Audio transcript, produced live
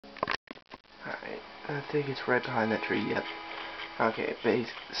I think it's right behind that tree, yep. Okay,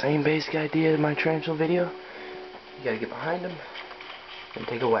 same basic idea in my tarantula video. You gotta get behind him and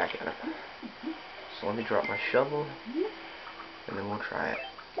take a whack at him. So let me drop my shovel, and then we'll try it.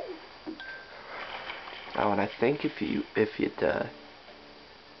 Oh, and I think if the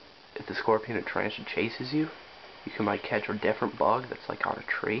scorpion or tarantula chases you, you can like catch a different bug that's like on a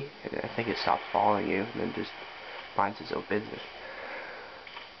tree, and I think it stops following you and then just minds its own business.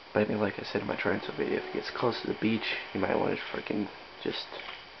 But I mean, like I said in my tarantula video, if it gets close to the beach, you might want to freaking just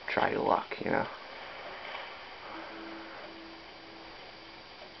try your luck, you know.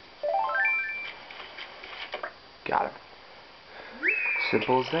 Got him.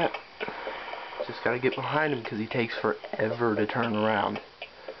 Simple as that. Just gotta get behind him because he takes forever to turn around.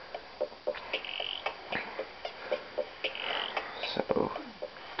 So,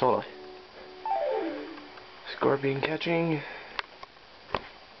 totally. Scorpion catching.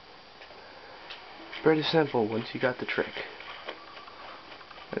 Pretty simple once you got the trick.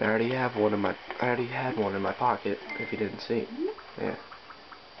 And I already had one in my pocket, if you didn't see. Yeah.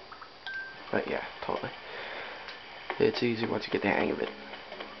 But yeah, totally. It's easy once you get the hang of it.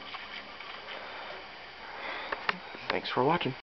 Thanks for watching.